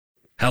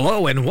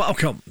Hello and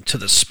welcome to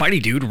the Spidey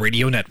Dude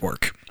Radio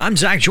Network. I'm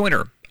Zach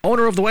Joyner,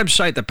 owner of the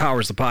website that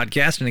powers the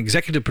podcast and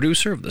executive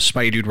producer of the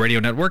Spidey Dude Radio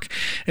Network.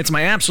 It's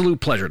my absolute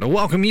pleasure to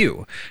welcome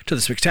you to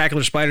the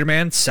Spectacular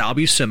Spider-Man Sal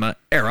Buscema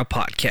Era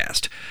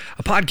podcast,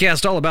 a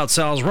podcast all about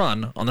Sal's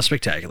run on the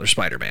Spectacular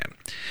Spider-Man.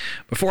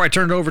 Before I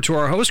turn it over to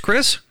our host,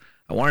 Chris,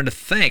 I wanted to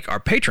thank our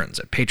patrons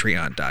at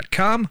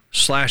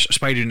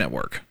patreon.com/Spidey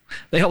Network.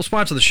 They help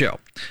sponsor the show.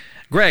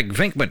 Greg,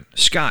 Vinkman,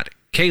 Scott,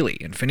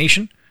 Kaylee, and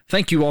Phoenician,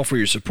 thank you all for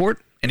your support.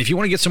 And if you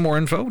want to get some more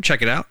info,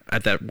 check it out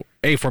at that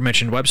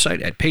aforementioned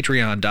website at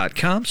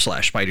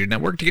patreon.com/Spidey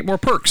Network to get more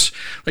perks,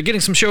 like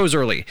getting some shows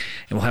early.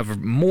 And we'll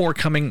have more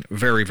coming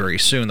very, very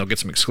soon. They'll get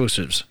some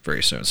exclusives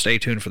very soon. Stay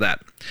tuned for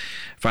that.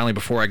 Finally,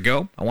 before I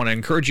go, I want to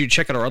encourage you to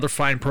check out our other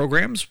fine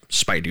programs: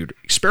 Spidey Dude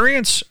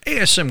Experience,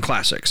 ASM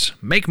Classics,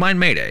 Make Mine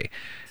Mayday,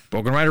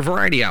 Broken Rider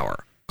Variety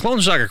Hour, Clone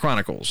Saga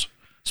Chronicles,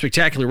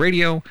 Spectacular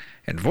Radio,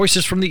 and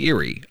Voices from the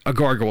Eyrie, a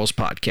Gargoyles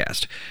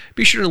podcast.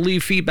 Be sure to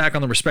leave feedback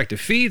on the respective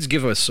feeds,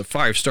 give us a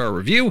 5-star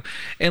review,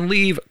 and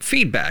leave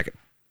feedback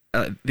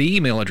the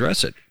email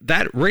address at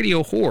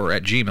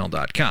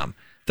thatradiohorror@gmail.com.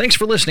 Thanks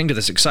for listening to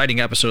this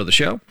exciting episode of the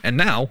show, and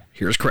now,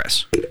 here's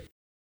Chris.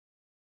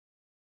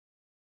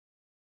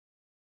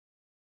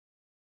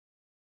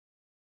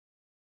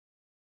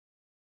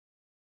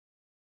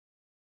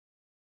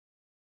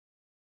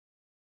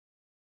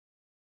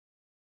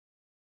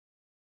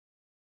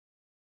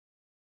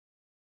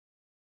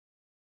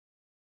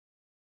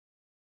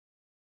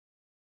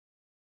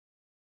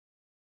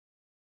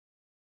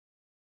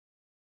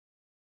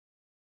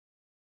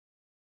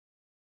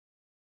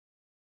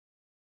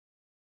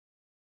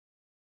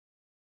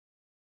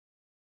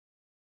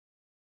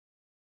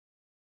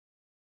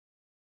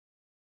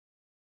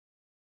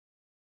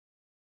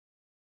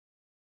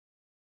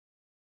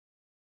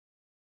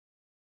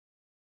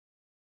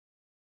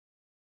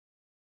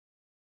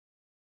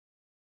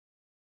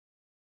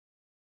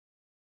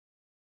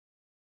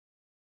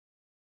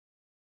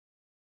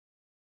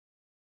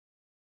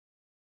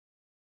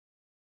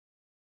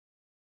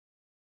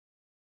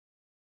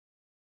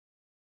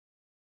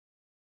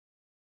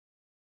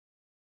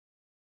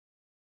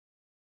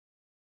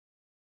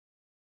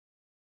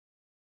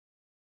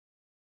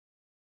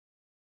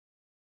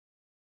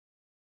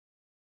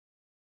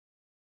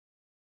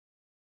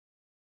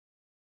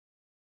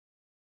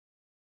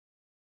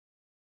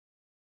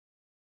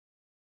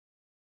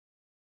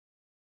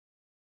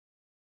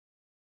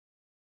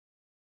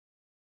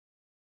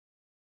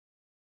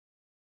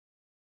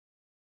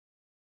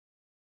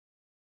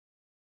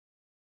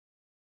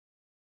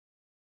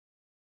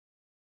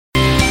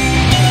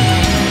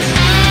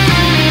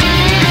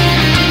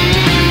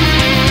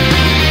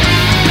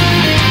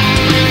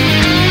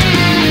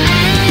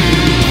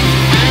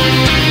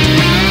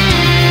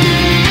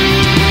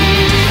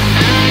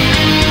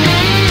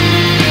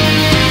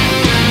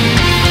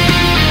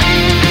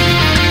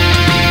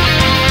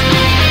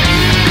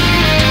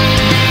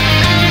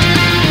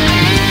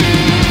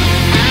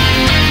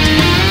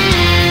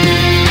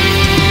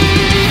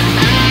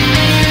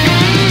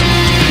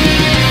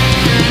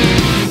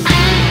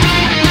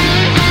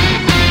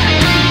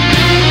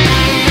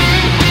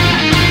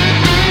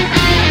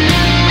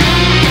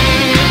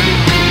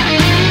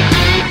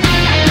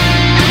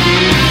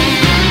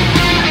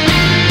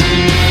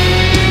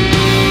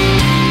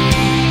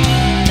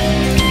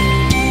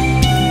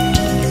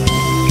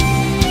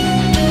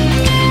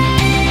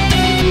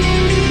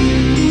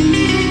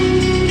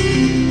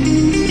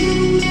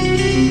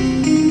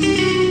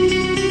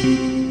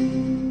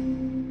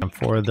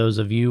 For those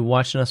of you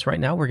watching us right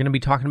now, we're going to be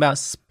talking about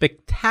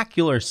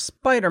Spectacular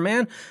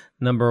Spider-Man,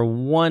 number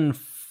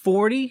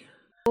 140.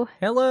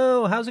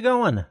 Hello, how's it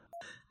going?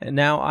 And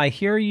now I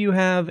hear you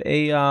have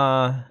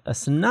a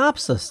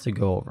synopsis to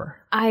go over.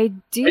 I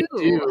do.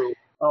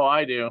 Oh,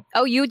 I do.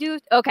 Oh, you do?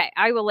 Okay,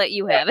 I will let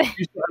you have it.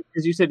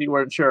 Because you said you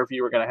weren't sure if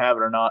you were going to have it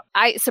or not.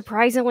 I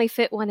surprisingly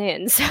fit one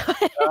in. So.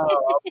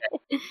 Oh, okay.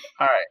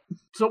 All right.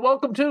 So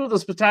welcome to the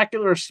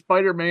Spectacular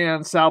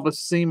Spider-Man Sal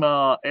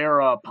Buscema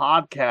Era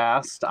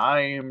podcast. I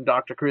am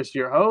Dr. Chris,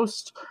 your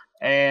host.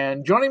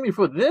 And joining me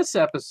for this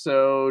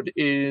episode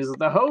is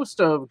the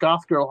host of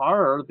Goth Girl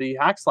Horror, the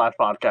Hack Slash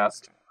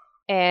podcast.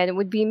 And it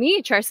would be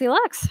me, Charcy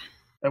Lux.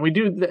 And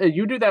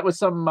you do that with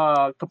some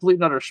complete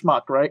and utter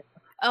schmuck, right?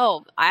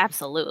 Oh,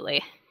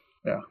 absolutely.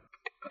 Yeah.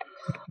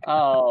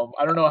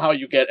 I don't know how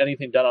you get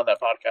anything done on that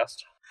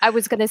podcast. I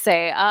was going to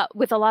say,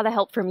 with a lot of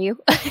help from you.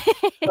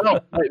 Oh,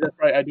 that's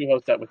right. I do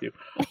host that with you.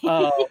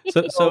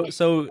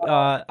 So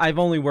I've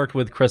only worked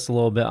with Chris a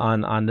little bit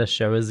on this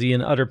show. Is he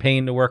an utter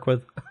pain to work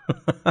with?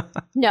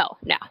 No,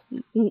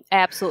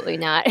 absolutely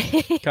not.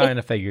 Kind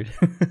of figured.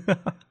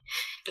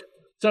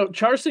 So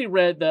Charcy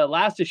read the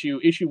last issue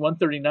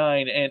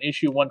 139 and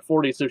issue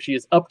 140, so she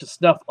is up to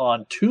snuff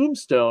on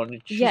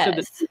Tombstone. She said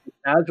that she's a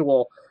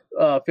casual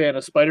fan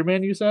of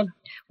Spider-Man, you said?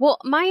 Well,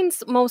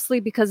 mine's mostly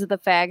because of the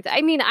fact,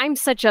 I mean, I'm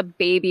such a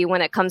baby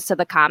when it comes to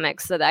the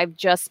comics that I've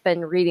just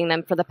been reading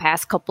them for the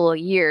past couple of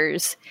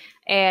years.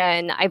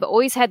 And I've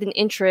always had an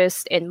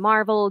interest in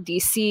Marvel,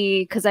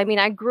 DC, because I mean,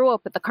 I grew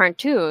up with the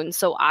cartoons.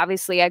 So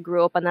obviously I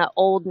grew up on the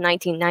old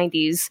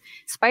 1990s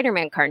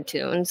Spider-Man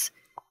cartoons.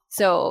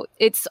 So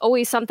it's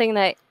always something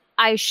that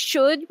I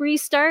should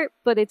restart,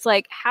 but it's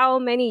like, how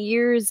many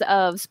years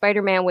of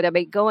Spider-Man would I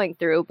be going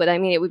through? But I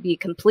mean, it would be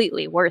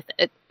completely worth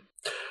it.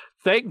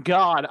 Thank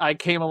God I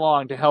came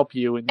along to help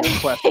you in your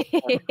quest.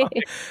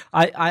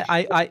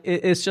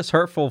 It's just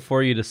hurtful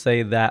for you to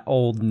say that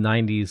old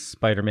 '90s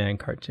Spider-Man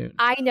cartoon.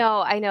 I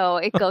know.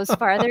 It goes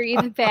farther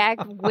even back,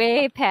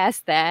 way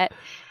past that.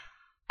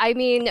 I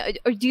mean,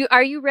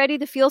 are you ready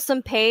to feel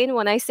some pain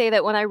when I say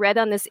that when I read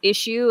on this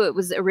issue, it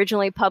was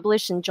originally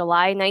published in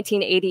July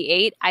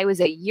 1988. I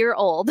was a year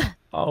old.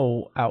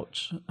 Oh,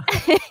 ouch.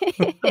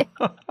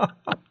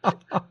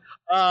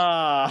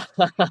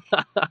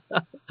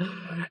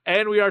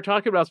 And we are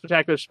talking about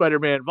Spectacular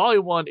Spider-Man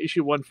Volume 1,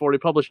 Issue 140,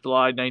 published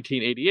July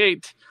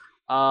 1988.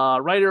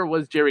 Writer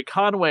was Jerry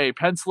Conway,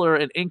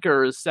 penciler and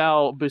inker is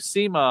Sal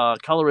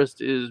Buscema,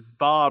 colorist is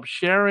Bob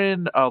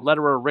Sharon,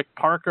 letterer Rick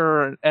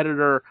Parker, and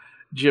editor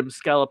Jim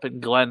Scallop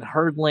and Glenn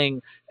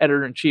Herdling.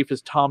 Editor-in-chief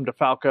is Tom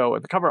DeFalco,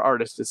 and the cover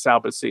artist is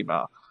Sal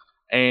Buscema.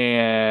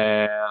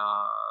 And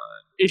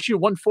issue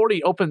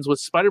 140 opens with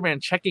Spider-Man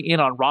checking in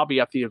on Robbie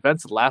after the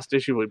events of the last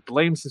issue. He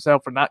blames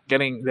himself for not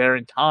getting there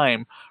in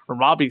time. When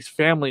Robbie's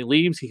family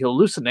leaves, he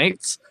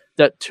hallucinates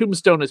that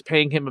Tombstone is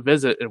paying him a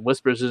visit and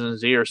whispers in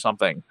his ear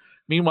something.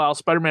 Meanwhile,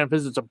 Spider-Man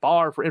visits a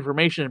bar for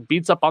information and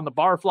beats up on the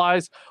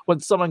barflies. When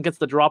someone gets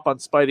the drop on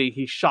Spidey,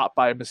 he's shot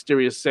by a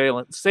mysterious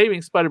assailant,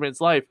 saving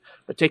Spider-Man's life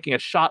by taking a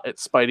shot at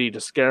Spidey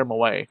to scare him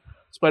away.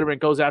 Spider-Man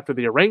goes after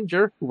the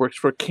Arranger, who works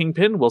for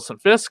Kingpin, Wilson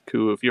Fisk,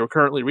 who, if you're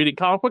currently reading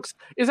comic books,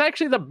 is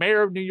actually the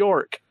mayor of New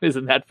York.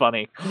 Isn't that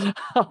funny?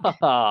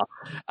 For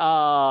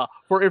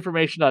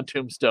information on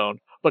Tombstone,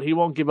 but he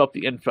won't give up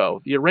the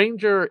info. The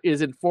Arranger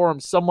is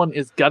informed someone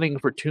is gunning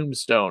for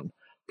Tombstone.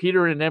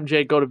 Peter and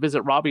MJ go to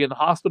visit Robbie in the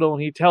hospital,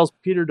 and he tells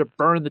Peter to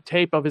burn the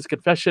tape of his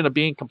confession of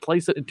being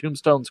complicit in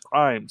Tombstone's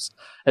crimes.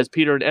 As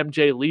Peter and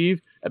MJ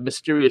leave, a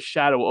mysterious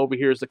shadow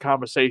overhears the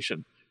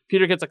conversation.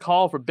 Peter gets a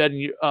call at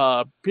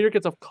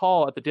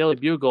the Daily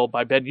Bugle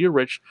by Ben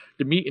Urich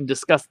to meet and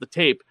discuss the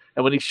tape.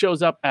 And when he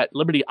shows up at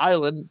Liberty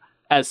Island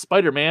as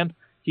Spider-Man,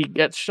 he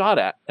gets shot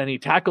at, and he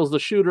tackles the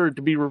shooter,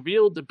 to be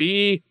revealed to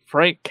be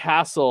Frank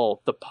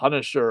Castle, the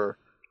Punisher.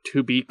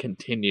 To be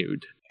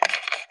continued.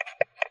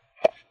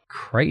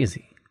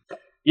 Crazy.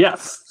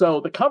 Yes.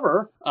 So the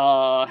cover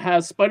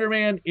has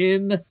Spider-Man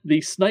in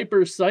the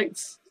sniper's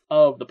sights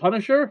of the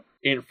Punisher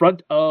in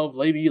front of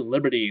Lady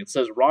Liberty. It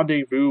says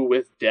 "Rendezvous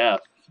with Death."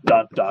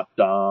 Dun, dun,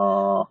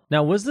 dun.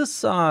 Now, was this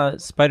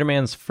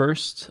Spider-Man's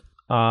first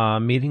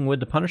meeting with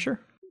the Punisher?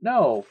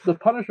 No, the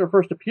Punisher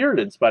first appeared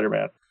in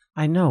Spider-Man.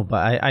 I know,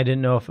 but I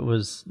didn't know if it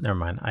was... Never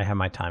mind, I have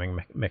my timing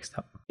mixed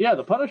up. Yeah,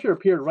 the Punisher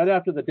appeared right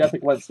after the death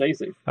of Gwen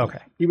Stacy. Okay.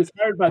 He was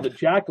hired by the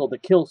Jackal to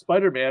kill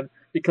Spider-Man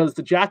because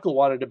the Jackal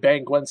wanted to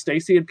bang Gwen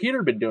Stacy, and Peter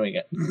had been doing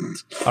it.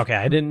 Okay,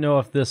 I didn't know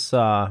if this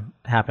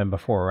happened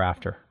before or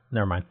after.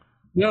 Never mind.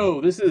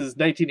 No, this is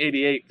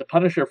 1988. The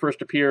Punisher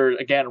first appeared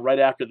again right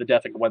after the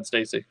death of Gwen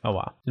Stacy. Oh,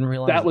 wow. Didn't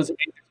realize that was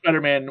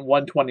Spider-Man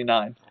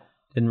 129.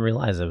 Didn't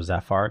realize it was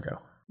that far ago.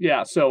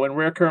 Yeah, so, and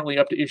we're currently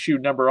up to issue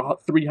number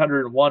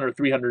 301 or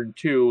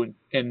 302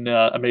 in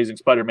Amazing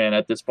Spider-Man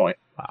at this point.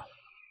 Wow.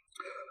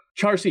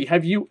 Charcy,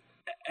 have you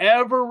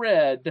ever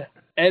read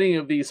any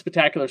of these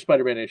Spectacular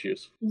Spider-Man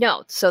issues?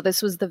 No, so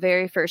this was the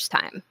very first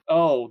time.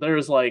 Oh,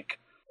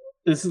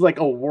 this is like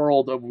a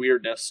world of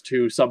weirdness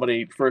to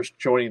somebody first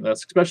joining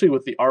this, especially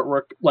with the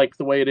artwork, like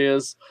the way it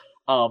is,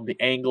 the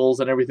angles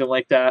and everything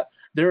like that.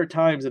 There are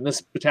times in this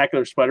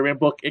Spectacular Spider-Man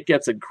book, it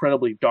gets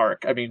incredibly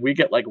dark. I mean, we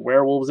get like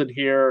werewolves in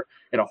here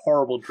in a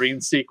horrible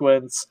dream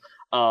sequence.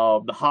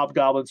 The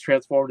Hobgoblin's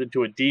transformed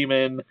into a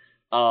demon.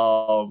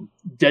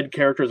 Dead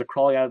characters are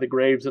crawling out of the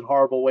graves in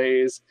horrible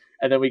ways.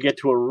 And then we get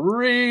to a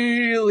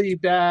really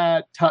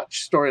bad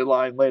touch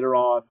storyline later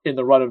on in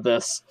the run of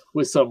this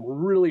with some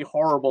really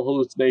horrible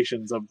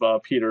hallucinations of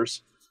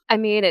Peter's. I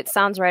mean, it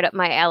sounds right up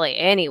my alley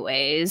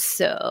anyways,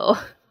 so...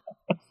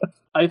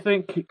 I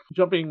think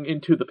jumping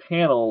into the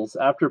panels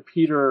after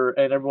Peter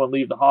and everyone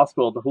leave the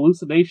hospital, the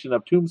hallucination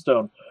of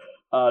Tombstone,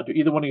 do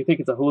either one of you think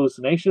it's a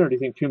hallucination, or do you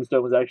think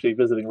Tombstone was actually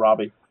visiting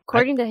Robbie?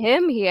 According to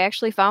him, he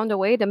actually found a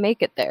way to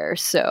make it there,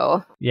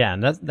 so... Yeah,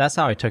 and that's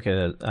how I took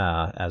it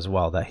as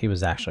well, that he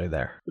was actually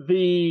there.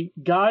 The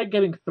guy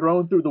getting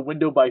thrown through the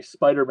window by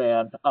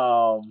Spider-Man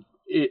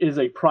is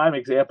a prime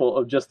example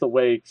of just the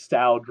way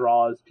Sal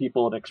draws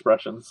people and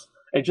expressions.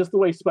 And just the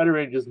way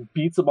Spider-Man just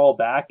beats them all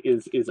back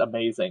is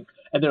amazing.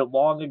 And their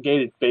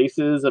elongated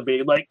faces of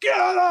being like, get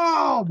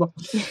him!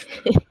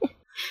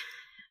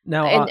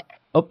 Now,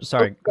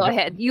 sorry. Go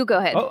ahead. You go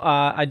ahead.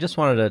 I just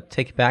wanted to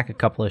take back a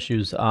couple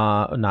issues.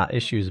 Not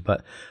issues,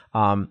 but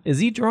is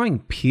he drawing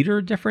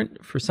Peter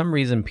different? For some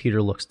reason,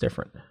 Peter looks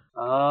different.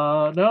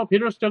 No,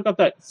 Peter's still got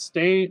that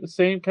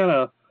same kind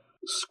of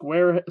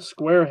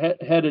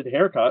square-headed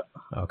haircut.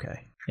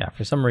 Okay. Yeah,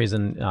 for some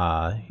reason,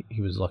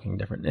 he was looking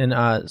different.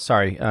 And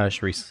sorry,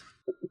 Sharice.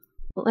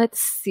 Let's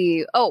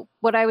see. Oh,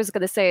 what I was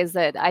going to say is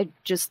that I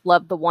just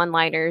love the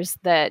one-liners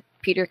that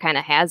Peter kind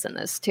of has in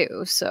this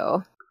too.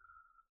 So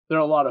they're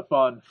a lot of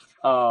fun.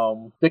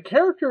 The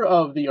character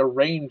of the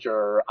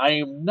Arranger, I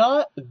am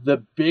not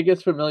the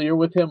biggest familiar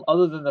with him,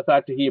 other than the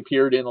fact that he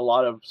appeared in a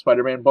lot of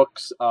Spider-Man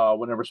books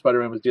whenever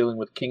Spider-Man was dealing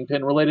with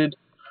Kingpin-related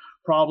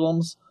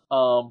problems.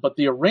 But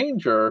the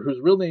Arranger, whose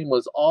real name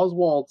was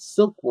Oswald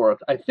Silkworth,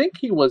 I think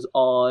he was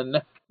on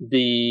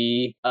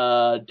the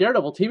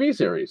Daredevil TV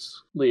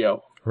series,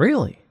 Leo.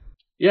 Really?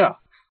 Yeah.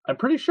 I'm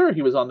pretty sure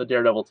he was on the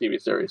Daredevil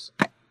TV series.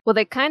 Well,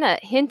 they kind of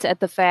hint at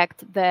the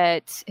fact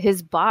that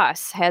his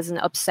boss has an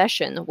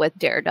obsession with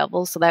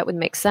Daredevil, so that would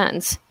make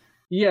sense.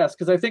 Yes,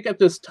 because I think at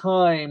this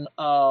time,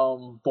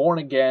 Born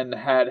Again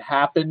had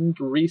happened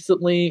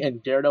recently,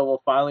 and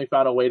Daredevil finally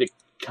found a way to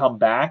come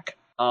back,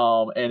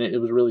 and it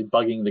was really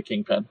bugging the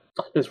Kingpin.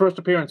 His first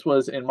appearance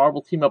was in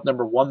Marvel Team Up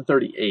number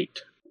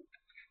 138.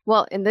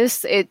 Well, in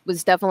this, it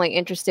was definitely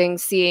interesting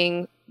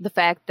seeing the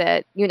fact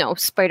that,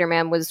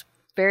 Spider-Man was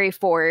very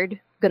forward,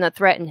 going to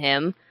threaten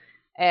him.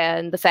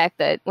 And the fact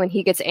that when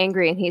he gets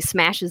angry and he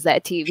smashes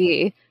that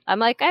TV, I'm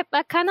like, I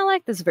kind of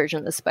like this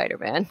version of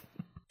Spider-Man.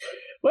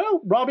 Well,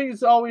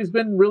 Robbie's always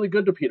been really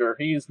good to Peter.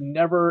 He's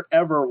never,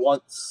 ever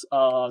once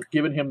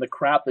given him the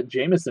crap that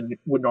Jameson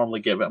would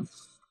normally give him.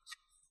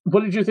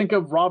 What did you think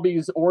of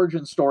Robbie's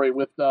origin story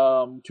with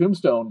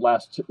Tombstone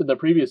the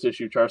previous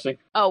issue, Charcy?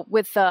 Oh,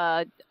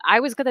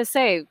 I was going to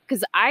say,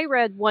 because I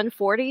read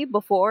 140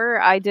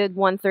 before I did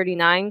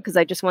 139, because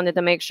I just wanted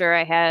to make sure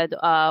I had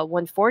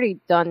 140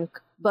 done.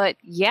 But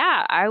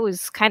yeah, I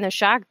was kind of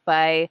shocked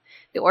by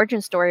the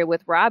origin story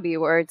with Robbie,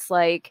 where it's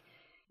like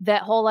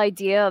that whole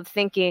idea of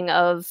thinking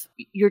of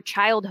your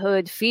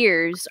childhood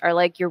fears are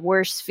like your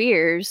worst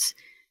fears,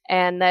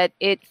 and that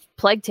it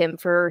plagued him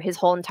for his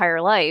whole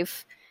entire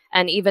life.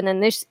 And even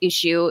in this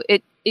issue,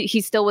 he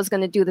still was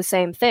going to do the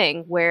same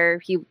thing, where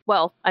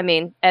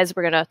as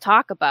we're going to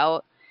talk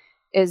about,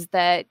 is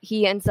that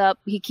he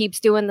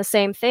keeps doing the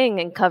same thing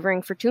and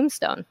covering for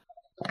Tombstone.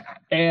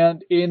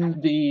 And in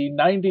the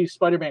 90s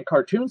Spider-Man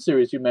cartoon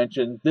series you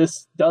mentioned,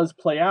 this does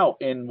play out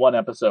in one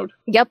episode.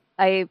 Yep,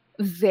 I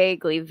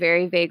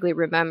very vaguely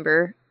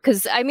remember.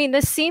 Because,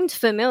 this seemed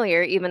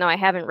familiar, even though I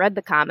haven't read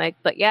the comic.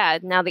 But yeah,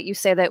 now that you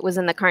say that it was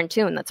in the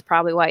cartoon, that's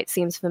probably why it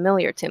seems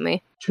familiar to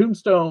me.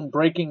 Tombstone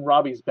breaking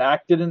Robbie's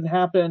back didn't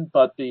happen,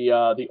 but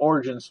the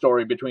origin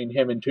story between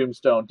him and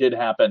Tombstone did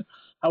happen.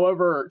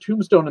 However,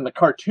 Tombstone in the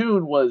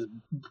cartoon was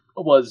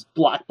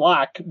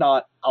black,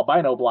 not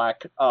albino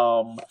black,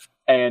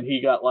 and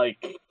he got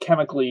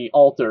chemically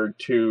altered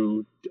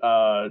to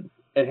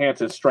enhance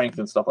his strength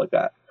and stuff like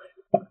that.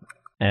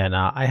 And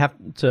I have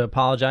to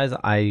apologize.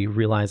 I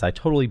realize I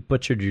totally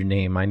butchered your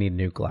name. I need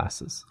new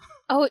glasses.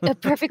 Oh,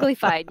 perfectly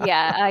fine.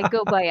 Yeah, I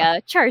go by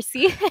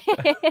Charcy.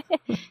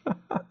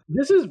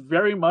 This is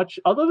very much,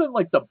 other than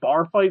the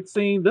bar fight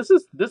scene, this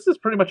is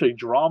pretty much a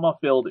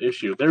drama-filled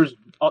issue. There's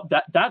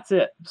that's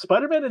it.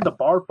 Spider-Man in the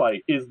bar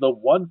fight is the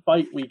one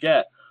fight we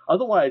get.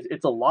 Otherwise,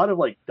 it's a lot of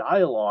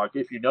dialogue.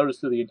 If you notice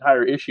through the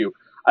entire issue,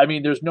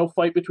 there's no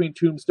fight between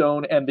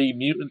Tombstone and the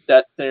mutant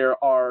that they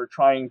are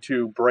trying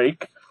to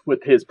break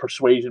with his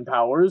persuasion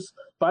powers.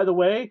 By the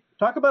way,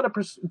 talk about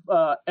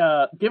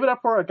give it up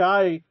for a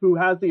guy who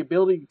has the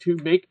ability to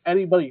make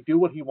anybody do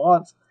what he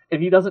wants,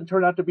 and he doesn't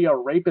turn out to be a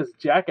rapist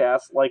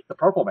jackass like the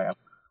Purple Man.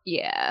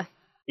 Yeah,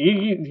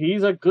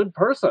 he's a good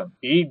person.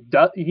 He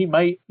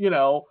might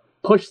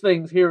push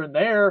things here and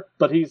there,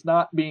 but he's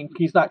not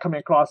coming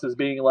across as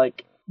being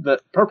like the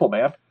Purple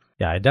Man.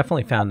 Yeah, I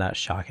definitely found that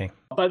shocking.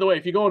 By the way,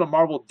 if you go to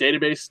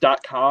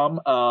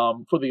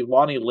marveldatabase.com for the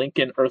Lonnie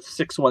Lincoln Earth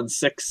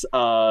 616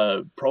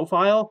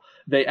 profile,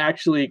 they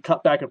actually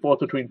cut back and forth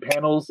between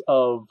panels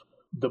of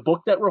the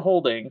book that we're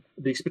holding,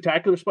 the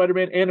Spectacular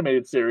Spider-Man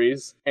animated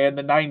series, and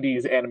the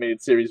 90s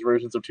animated series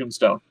versions of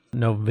Tombstone.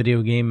 No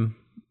video game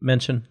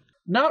mention?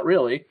 Not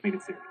really.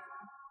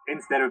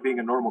 Instead of being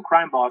a normal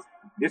crime boss,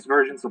 this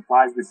version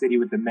supplies the city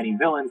with the many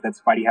villains that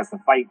Spidey has to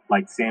fight,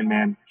 like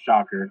Sandman,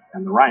 Shocker,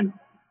 and the Rhino.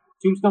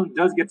 Tombstone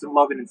does get some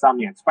love in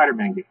Insomniac's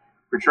Spider-Man game,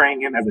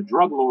 portraying him as a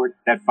drug lord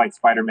that fights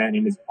Spider-Man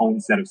in his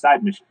own set of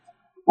side missions.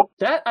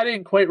 That I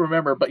didn't quite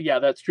remember, but yeah,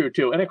 that's true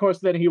too. And of course,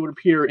 then he would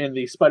appear in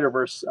the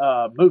Spider-Verse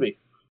movie.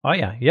 Oh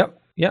yeah, yep,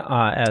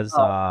 yeah, as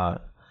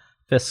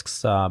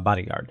Fisk's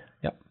bodyguard.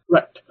 Yep.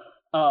 Right.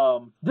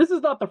 This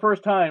is not the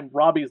first time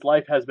Robbie's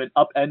life has been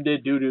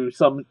upended due to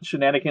some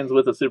shenanigans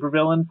with a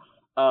supervillain.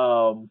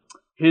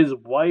 His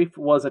wife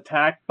was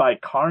attacked by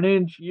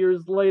Carnage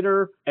years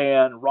later,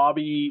 and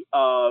Robbie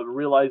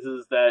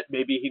realizes that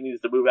maybe he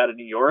needs to move out of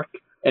New York,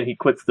 and he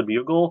quits the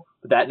Bugle.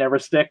 But that never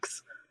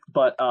sticks.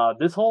 But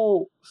this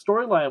whole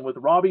storyline with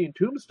Robbie and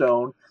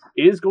Tombstone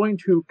is going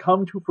to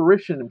come to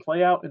fruition and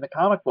play out in the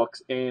comic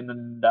books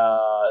in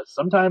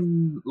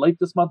sometime late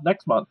this month,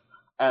 next month,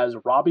 as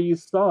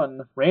Robbie's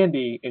son,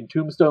 Randy, and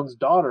Tombstone's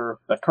daughter,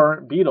 the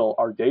current Beetle,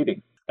 are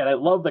dating. And I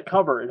love the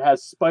cover. It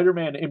has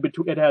Spider-Man in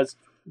between. It has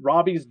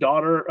Robbie's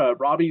daughter,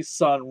 Robbie's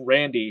son,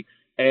 Randy,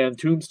 and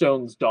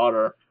Tombstone's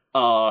daughter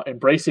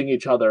embracing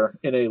each other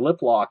in a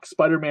lip lock.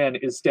 Spider-Man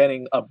is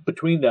standing up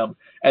between them,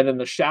 and then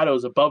the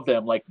shadows above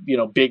them, like,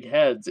 big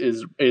heads,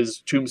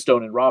 is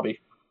Tombstone and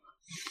Robbie.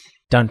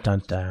 Dun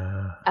dun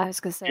dun. I was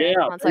gonna say,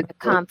 that sounds like a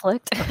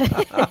conflict.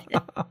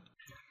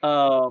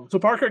 So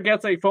Parker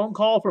gets a phone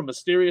call from a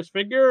mysterious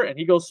figure, and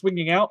he goes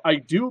swinging out. I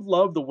do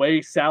love the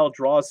way Sal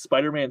draws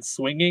Spider-Man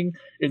swinging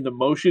in the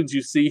motions.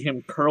 You see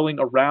him curling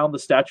around the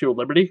Statue of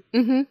Liberty.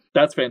 Mm-hmm.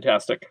 That's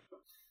fantastic.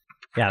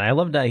 Yeah, and I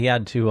love that he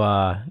had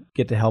to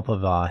get the help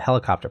of a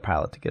helicopter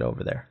pilot to get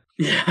over there.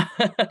 Yeah.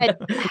 And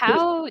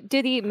how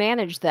did he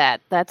manage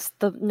that? That's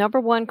the number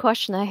one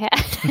question I had.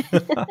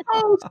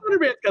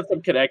 Spider-Man's got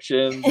some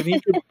connections, and he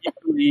could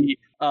easily,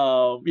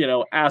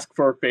 ask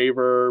for a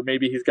favor.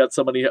 Maybe he's got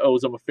somebody who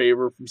owes him a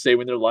favor from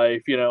saving their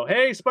life.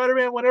 Hey,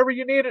 Spider-Man, whenever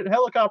you need a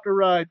helicopter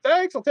ride,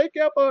 thanks, I'll take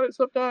you up on it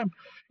sometime.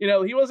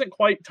 He wasn't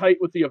quite tight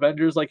with the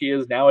Avengers like he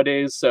is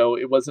nowadays, so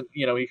it wasn't,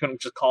 he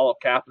couldn't just call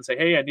up Cap and say,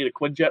 hey, I need a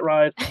Quinjet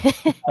ride.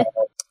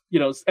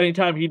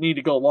 Anytime he needed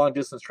to go long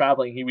distance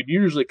traveling, he would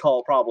usually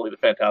call probably the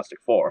Fantastic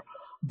Four.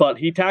 But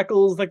he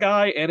tackles the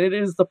guy, and it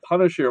is the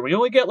Punisher. We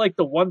only get like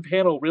the one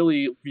panel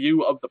really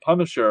view of the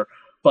Punisher,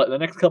 but in the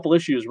next couple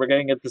issues, we're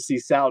going to get to see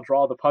Sal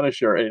draw the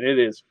Punisher, and it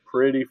is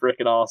pretty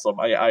freaking awesome.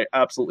 I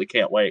absolutely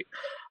can't wait.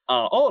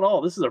 All in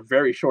all, this is a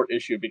very short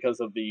issue because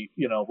of the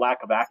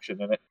lack of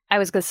action in it. I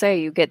was going to say,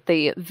 you get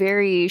the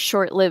very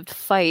short-lived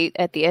fight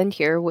at the end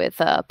here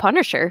with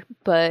Punisher,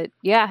 but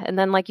yeah, and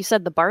then like you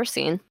said, the bar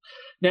scene.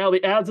 Now,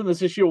 the ads in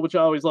this issue, which I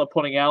always love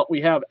pointing out,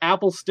 we have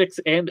apple sticks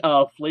and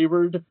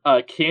flavored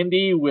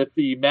candy with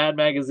the Mad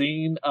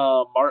Magazine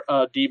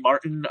D.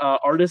 Martin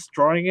artist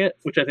drawing it,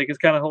 which I think is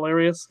kind of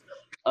hilarious.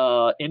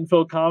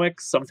 Info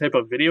comics, some type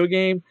of video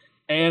game,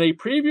 and a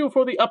preview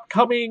for the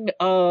upcoming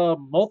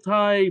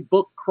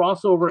multi-book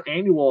crossover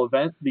annual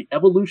event, the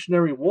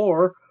Evolutionary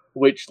War,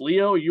 which,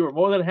 Leo, you are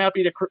more than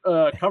happy to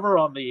cover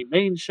on the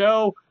main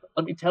show.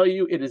 Let me tell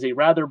you, it is a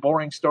rather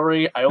boring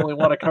story. I only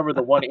want to cover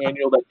the one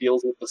annual that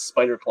deals with the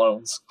spider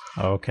clones.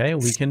 Okay,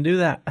 we can do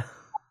that.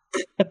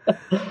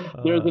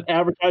 There's an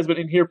advertisement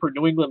in here for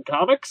New England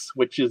Comics,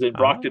 which is in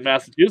Brockton,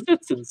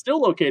 Massachusetts, and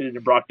still located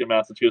in Brockton,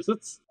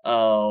 Massachusetts.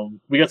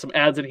 We got some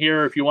ads in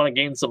here. If you want to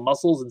gain some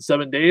muscles in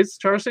 7 days,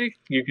 Charcy,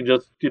 you can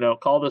just,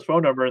 call this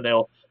phone number and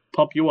they'll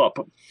pump you up.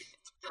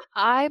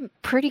 I'm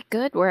pretty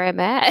good where I'm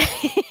at.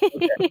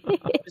 Okay.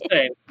 Just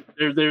saying,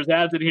 there's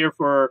ads in here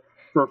for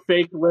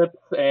fake lips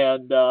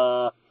and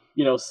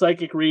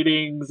psychic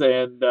readings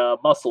and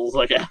muscles,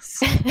 I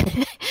guess.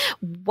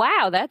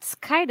 Wow, that's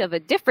kind of a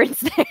difference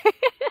there.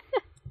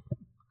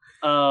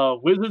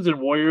 Wizards and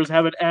Warriors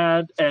have an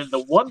ad, and the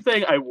one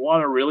thing I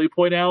want to really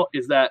point out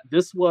is that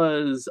this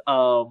was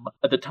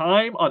at the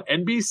time on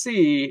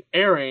NBC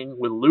airing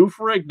with Lou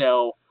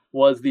Ferrigno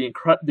was the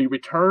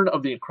return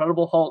of the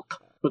Incredible Hulk.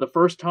 For the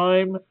first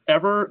time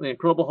ever, the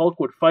Incredible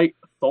Hulk would fight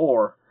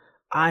Thor.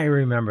 I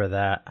remember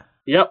that.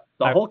 Yep,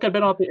 Hulk had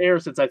been off the air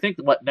since I think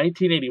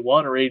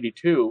 1981 or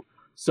 82.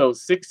 So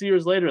 6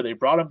 years later, they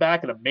brought him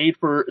back in a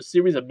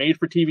series of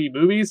made-for-TV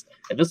movies,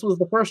 and this was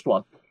the first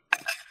one.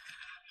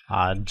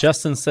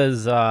 Justin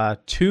says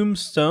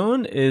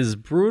Tombstone is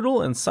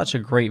brutal and such a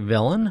great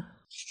villain.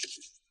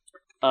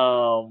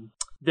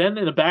 Then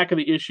in the back of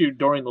the issue,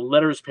 during the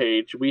letters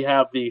page, we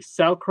have the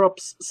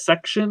Salcrups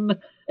section,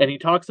 and he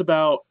talks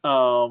about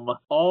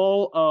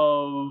all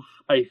of,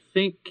 I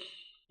think.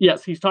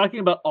 Yes, he's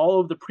talking about all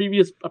of the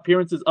previous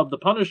appearances of the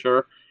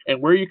Punisher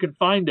and where you can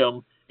find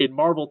him in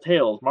Marvel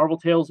Tales. Marvel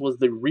Tales was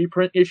the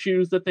reprint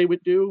issues that they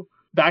would do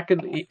back in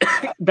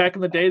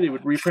the day. They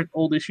would reprint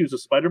old issues of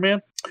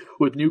Spider-Man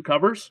with new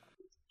covers.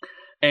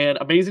 And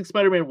Amazing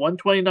Spider-Man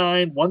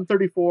 129,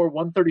 134,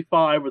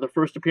 135 were the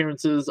first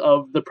appearances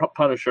of the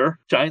Punisher.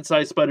 Giant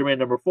Size Spider-Man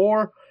number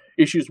 4,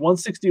 issues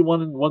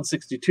 161 and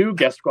 162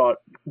 guest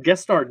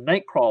starred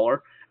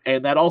Nightcrawler,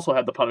 and that also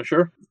had the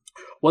Punisher.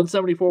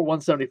 174,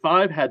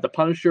 175 had the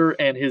Punisher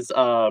and his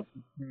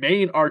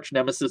main arch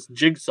nemesis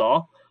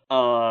Jigsaw,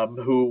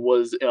 who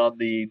was on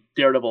the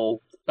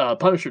Daredevil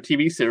Punisher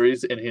TV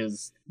series in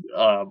his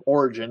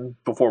origin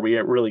before we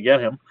really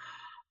get him.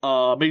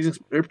 Amazing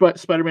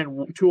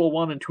Spider-Man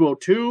 201 and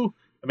 202,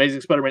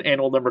 Amazing Spider-Man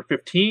Annual number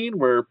 15,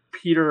 where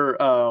Peter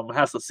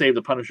has to save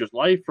the Punisher's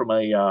life from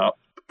a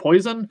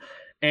poison.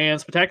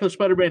 And Spectacular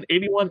Spider-Man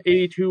 81,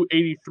 82,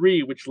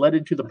 83, which led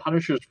into the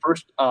Punisher's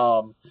first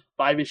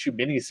 5-issue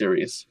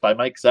miniseries by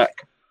Mike Zeck.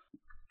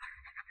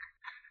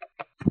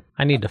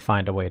 I need to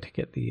find a way to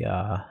get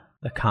the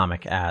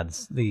comic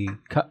ads. The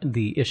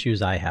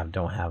issues I have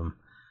don't have them.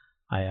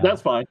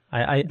 That's fine.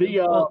 I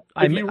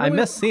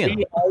miss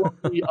seeing all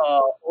of the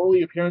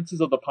early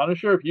appearances of the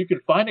Punisher. If you can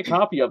find a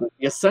copy of it,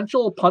 the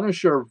Essential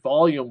Punisher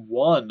Volume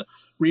 1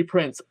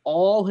 reprints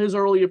all his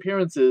early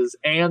appearances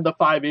and the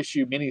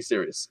 5-issue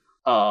miniseries.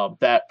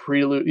 That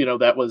prelude,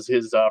 that was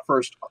his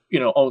first,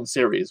 own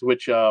series,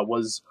 which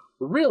was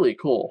really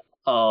cool.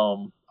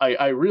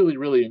 I really,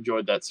 really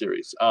enjoyed that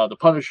series. The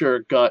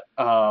Punisher got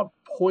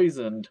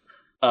poisoned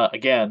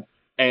again,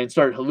 and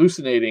started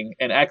hallucinating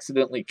and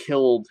accidentally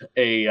killed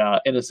a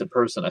innocent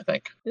person, I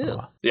think.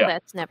 Ooh, Yeah.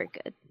 that's never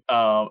good.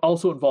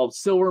 Also involved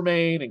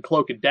Silvermane and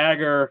Cloak and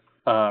Dagger.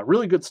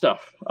 Really good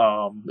stuff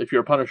if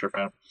you're a Punisher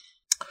fan.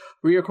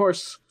 We, of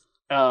course...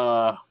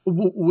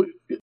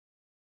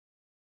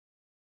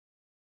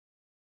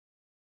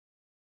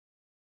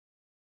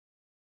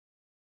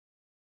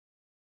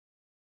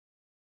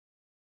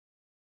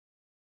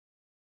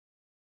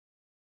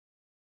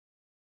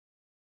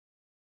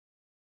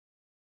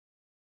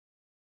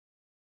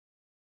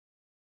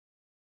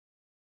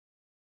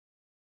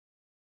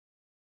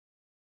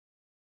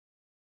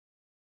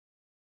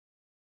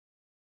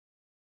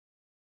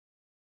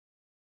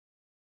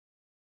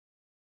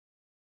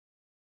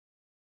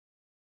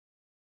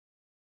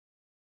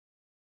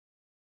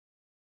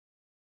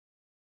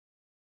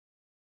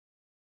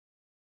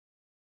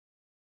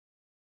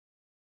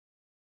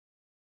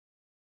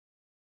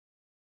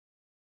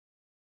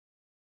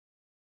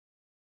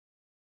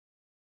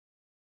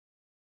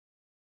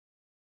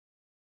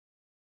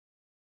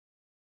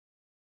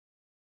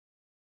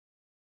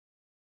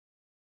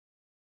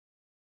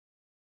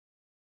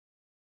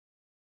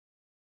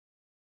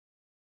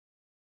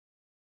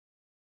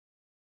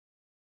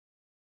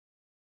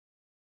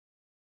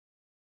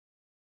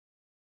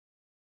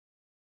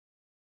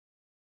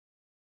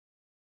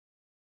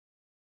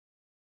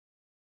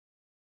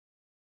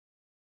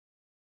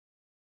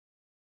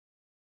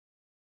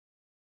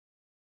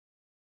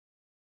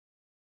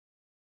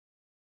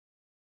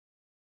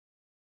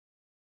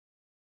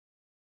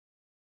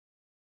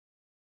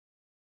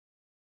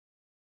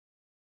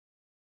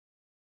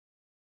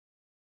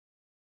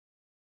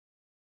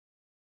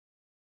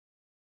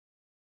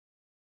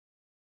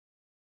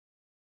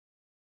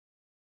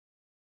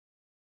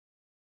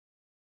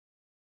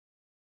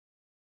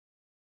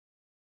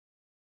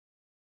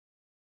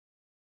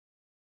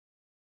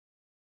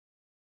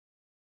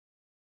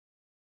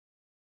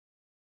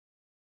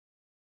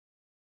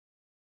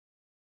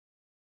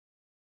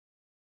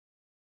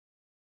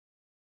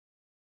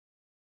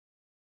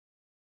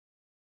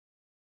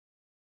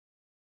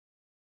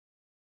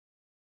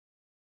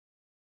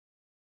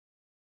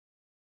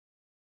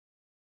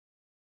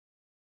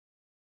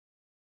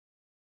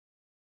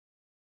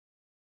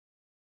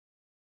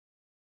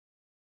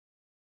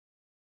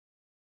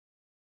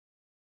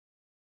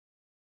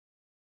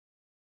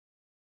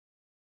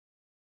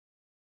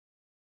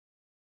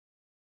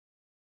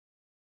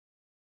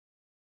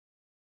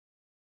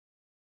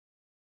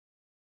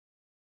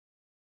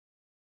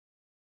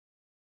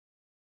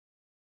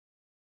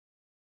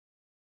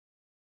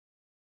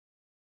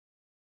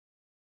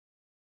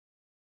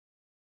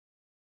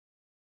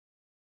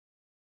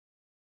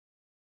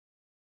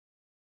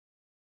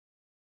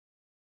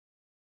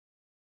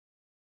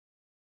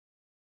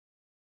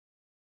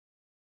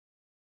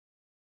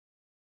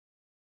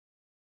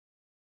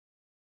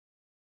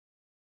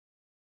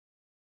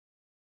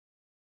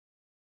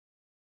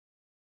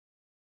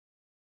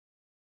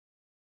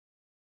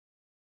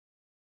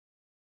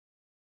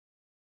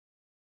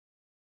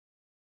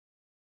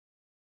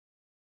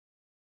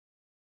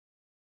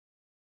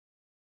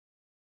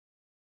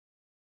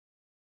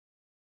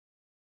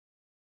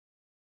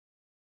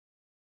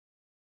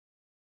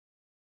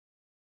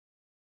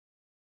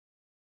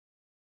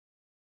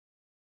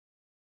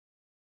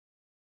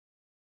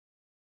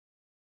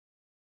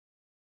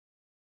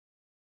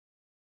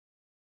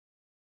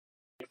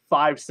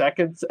 ...5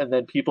 seconds, and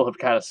then people have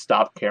kind of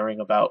stopped caring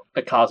about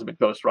the Cosmic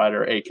Ghost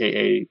Rider,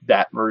 aka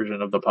that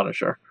version of the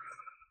Punisher.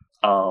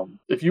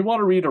 If you want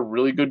to read a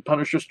really good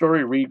Punisher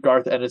story, read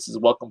Garth Ennis's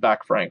Welcome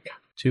Back, Frank.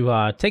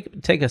 To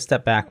take a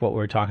step back, what we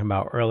were talking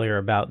about earlier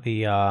about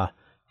the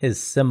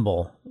his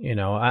symbol,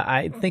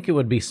 I think it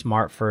would be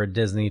smart for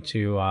Disney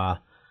to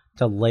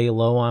lay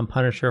low on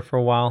Punisher for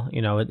a while.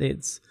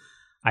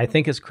 I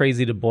think it's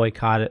crazy to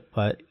boycott it,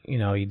 but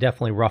you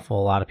definitely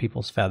ruffle a lot of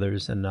people's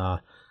feathers, and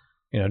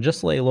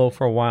just lay low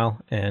for a while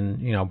and,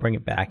 bring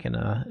it back in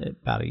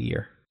about a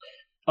year.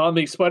 On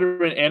the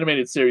Spider-Man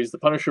animated series, the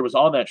Punisher was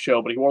on that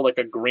show, but he wore like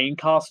a green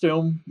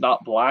costume,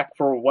 not black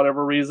for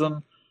whatever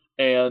reason.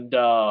 And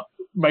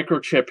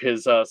Microchip,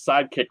 his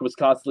sidekick, was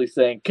constantly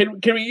saying, can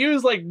we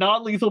use like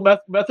non-lethal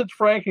methods,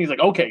 Frank? And he's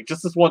like, okay,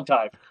 just this one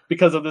time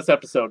because of this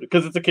episode,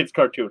 because it's a kid's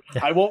cartoon.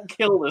 I won't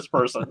kill this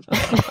person.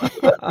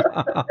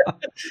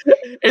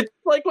 It's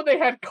like when they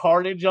had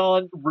Carnage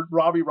on,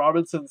 Robbie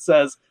Robinson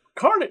says,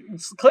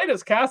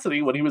 Cletus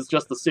Cassidy, when he was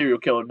just the serial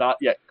killer, not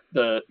yet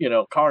the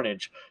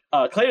Carnage.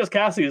 Cletus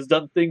Cassidy has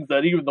done things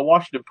that even the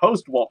Washington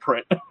Post won't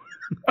print.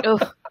 And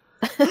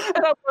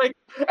I'm like,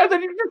 and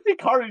then you just see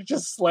Carnage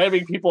just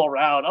slamming people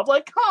around. I'm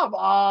like, come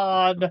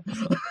on.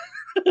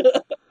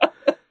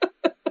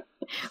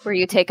 Where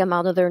you take them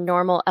out of their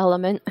normal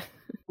element.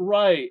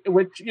 Right.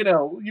 Which,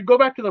 you go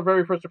back to the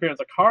very first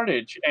appearance of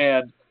Carnage,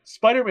 and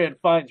Spider-Man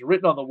finds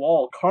written on the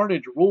wall,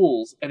 Carnage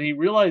rules, and he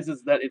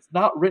realizes that it's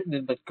not written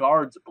in the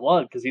guard's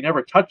blood because he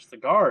never touched the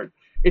guard.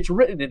 It's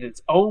written in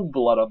its own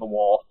blood on the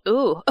wall.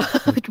 Ooh,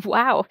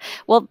 wow.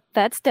 Well,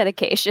 that's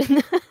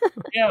dedication.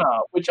 Yeah,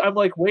 which I'm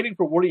like waiting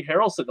for Woody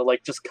Harrelson to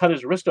like just cut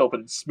his wrist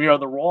open and smear on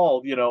the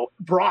wall,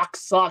 Brock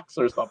sucks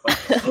or something.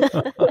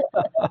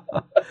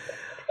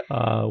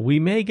 We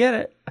may get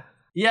it.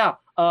 Yeah,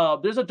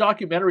 there's a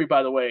documentary,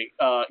 by the way,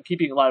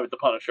 Keeping Alive with the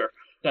Punisher.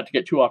 Not to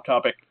get too off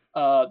topic.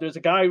 There's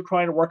a guy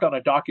trying to work on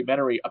a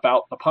documentary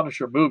about the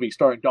Punisher movie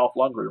starring Dolph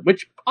Lundgren,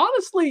 which,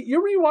 honestly,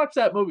 you rewatch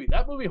that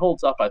movie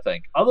holds up, I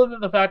think. Other than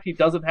the fact he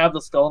doesn't have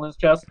the skull in his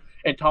chest,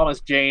 and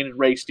Thomas Jane and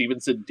Ray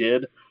Stevenson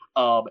did,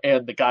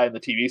 and the guy in the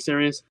TV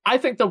series. I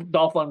think the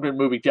Dolph Lundgren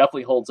movie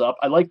definitely holds up.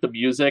 I like the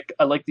music.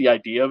 I like the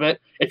idea of it.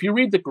 If you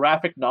read the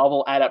graphic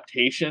novel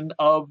adaptation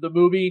of the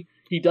movie,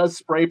 he does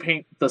spray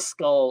paint the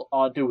skull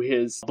onto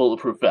his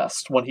bulletproof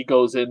vest when he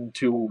goes in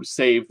to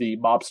save the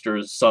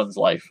mobster's son's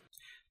life.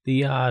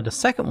 The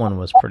second one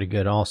was pretty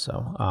good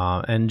also.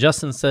 And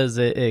Justin says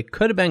it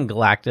could have been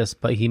Galactus,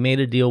 but he made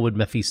a deal with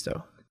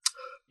Mephisto.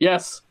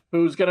 Yes,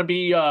 who's going to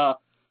be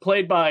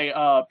played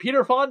by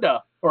Peter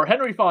Fonda, or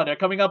Henry Fonda,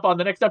 coming up on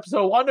the next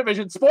episode of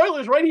WandaVision.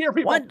 Spoilers right here,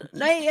 people. What?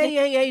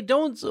 Hey,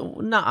 don't.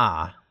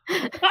 Nah.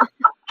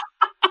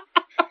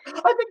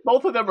 I think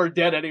both of them are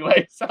dead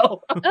anyway,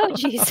 so. Oh,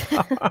 jeez.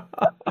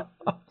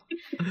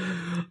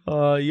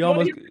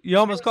 You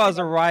almost caused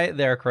a riot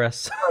there,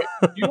 Chris.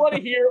 Right. You want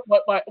to hear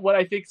what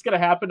I think is going to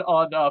happen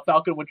on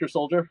Falcon Winter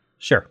Soldier?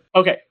 Sure.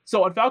 Okay,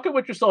 so on Falcon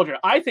Winter Soldier,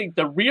 I think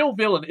the real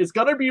villain is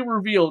going to be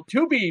revealed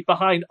to be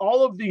behind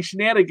all of the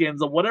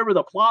shenanigans of whatever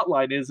the plot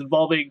line is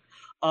involving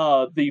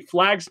the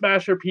Flag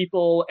Smasher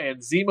people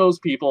and Zemo's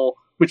people,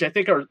 which I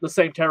think are the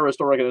same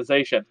terrorist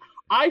organization.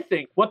 I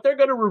think what they're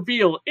going to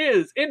reveal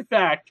is, in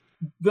fact,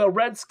 the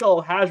Red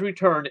Skull has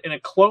returned in a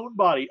clone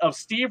body of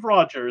Steve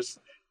Rogers,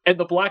 and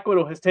the Black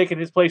Widow has taken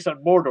his place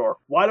on Mordor.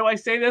 Why do I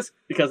say this?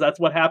 Because that's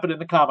what happened in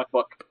the comic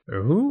book.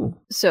 Ooh.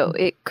 So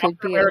it could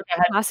be a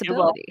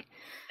possibility.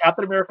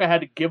 Captain America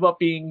had to give up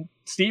being...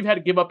 Steve had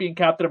to give up being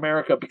Captain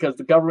America because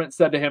the government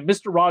said to him,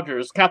 Mr.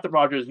 Rogers, Captain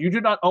Rogers, you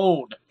do not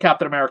own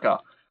Captain America.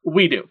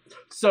 We do.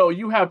 So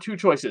you have two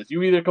choices.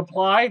 You either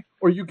comply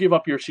or you give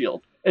up your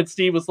shield. And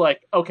Steve was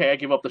like, okay, I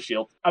give up the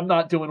shield. I'm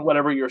not doing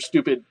whatever your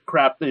stupid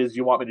crap is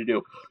you want me to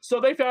do. So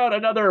they found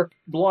another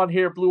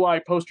blonde-haired,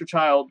 blue-eyed poster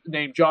child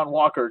named John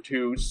Walker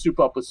to soup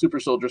up with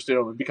super soldier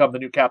serum and become the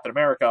new Captain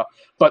America.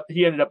 But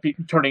he ended up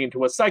turning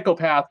into a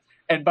psychopath.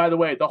 And by the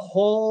way, the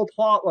whole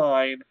plot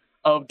line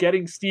of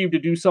getting Steve to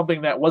do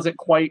something that wasn't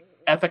quite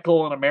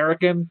ethical and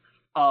American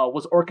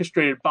was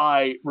orchestrated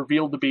by,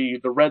 revealed to be,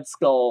 the Red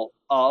Skull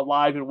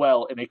alive and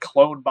well in a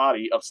clone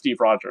body of Steve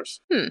Rogers.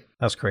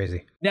 That's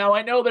crazy. Now,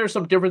 I know there's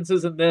some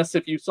differences in this.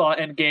 If you saw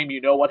Endgame, you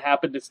know what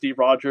happened to Steve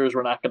Rogers.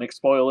 We're not going to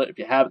spoil it. If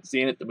you haven't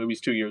seen it, the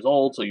movie's 2 years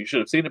old, so you should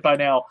have seen it by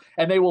now.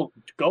 And they will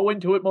go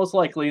into it most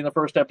likely in the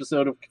first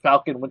episode of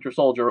Falcon Winter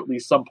Soldier, at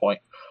least some point.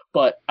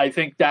 But I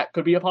think that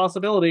could be a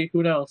possibility.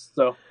 Who knows?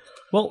 So,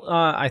 well,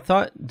 I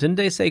thought, didn't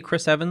they say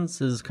Chris Evans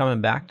is coming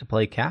back to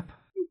play Cap?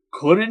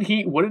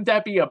 Wouldn't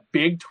that be a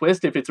big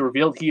twist if it's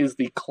revealed he is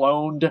the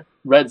cloned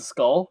Red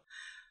Skull?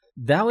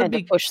 That would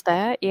be... to push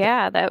that.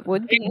 Yeah, that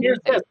would be. Here's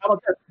this. How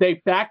about this? They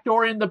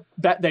backdoor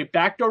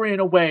in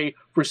a way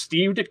for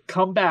Steve to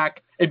come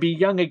back and be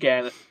young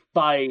again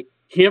by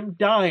him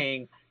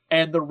dying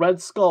and the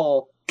Red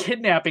Skull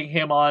kidnapping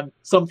him on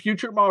some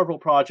future Marvel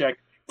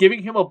project,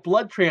 giving him a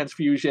blood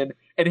transfusion,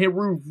 and him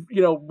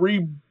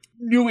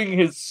renewing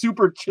his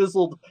super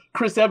chiseled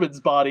Chris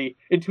Evans body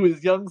into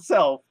his young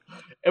self.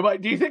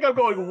 Do you think I'm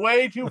going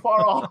way too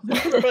far off?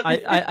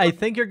 I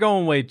think you're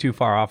going way too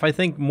far off. I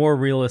think more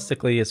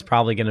realistically, it's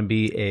probably going to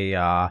be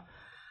a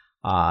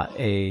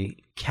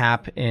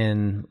Cap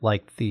in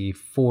like the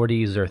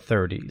 40s or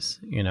 30s.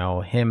 You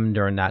know, him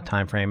during that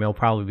time frame. It'll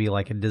probably be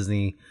like a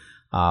Disney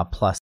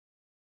Plus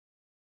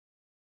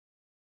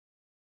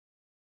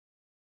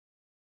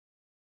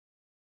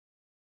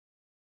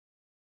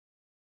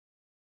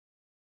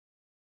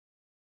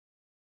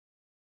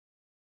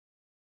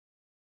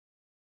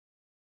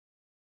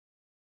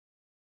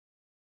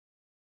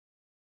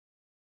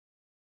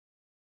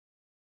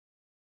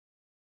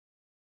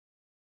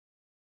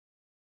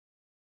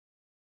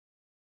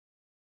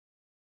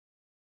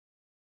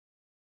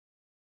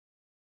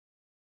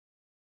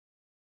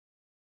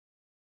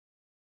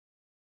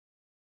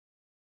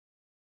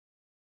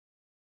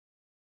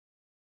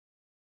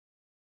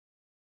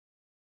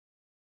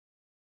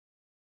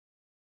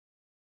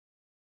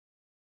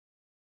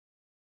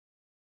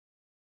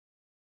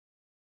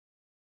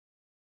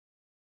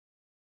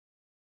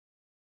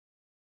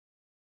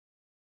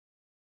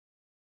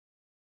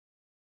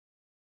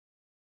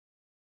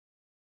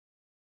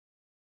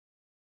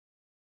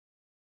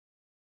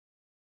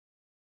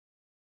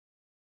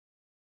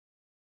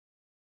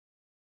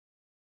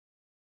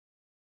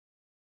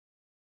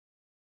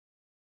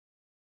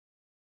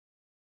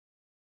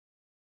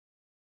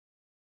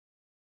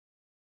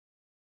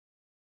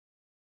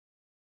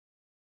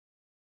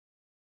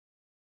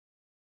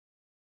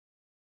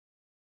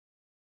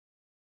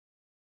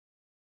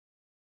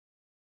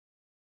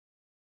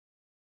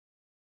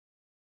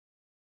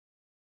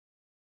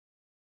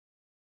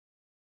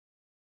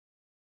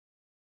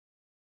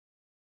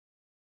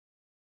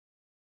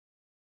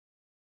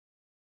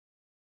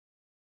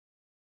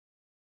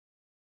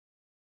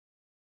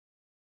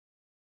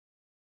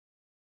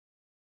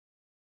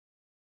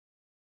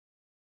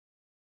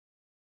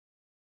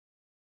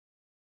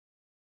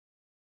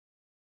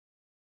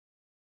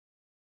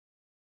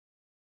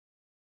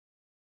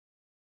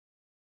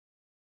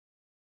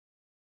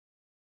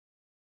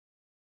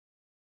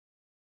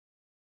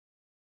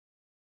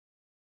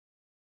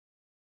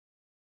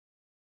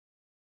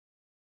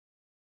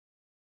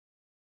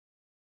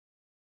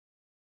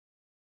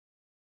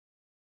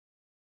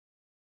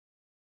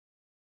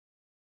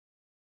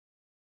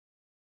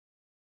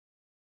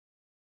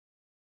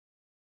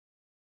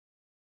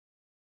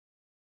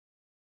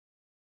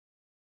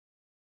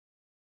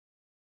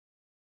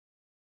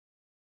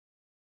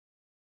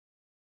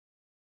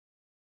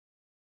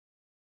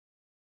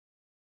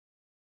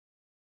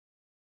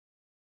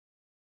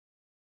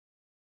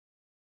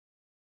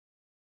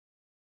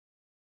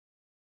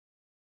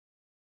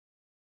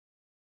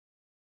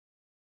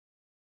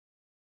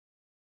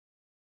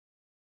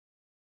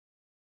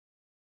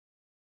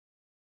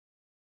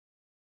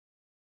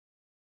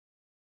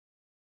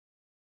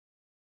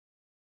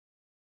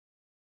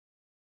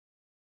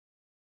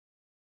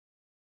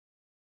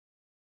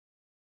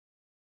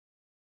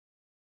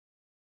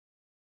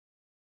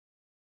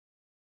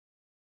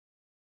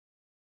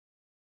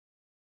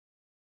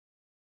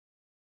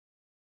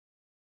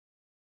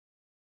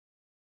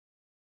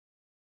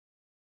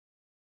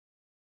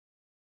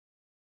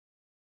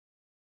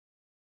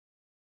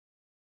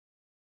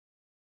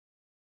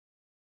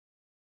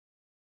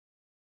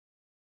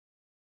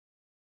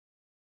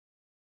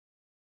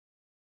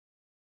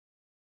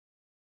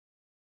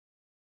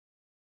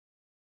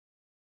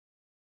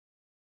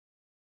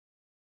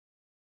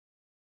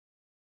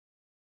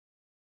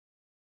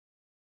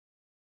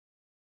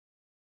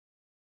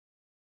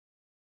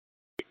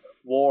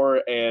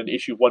War and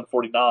issue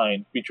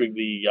 149 featuring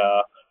the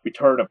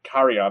return of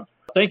Carrion.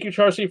 Thank you,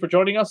 Charcy, for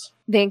joining us.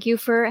 Thank you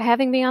for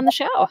having me on the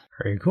show.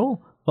 Very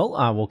cool. Well,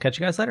 we'll catch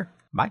you guys later.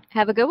 Bye.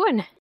 Have a good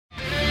one.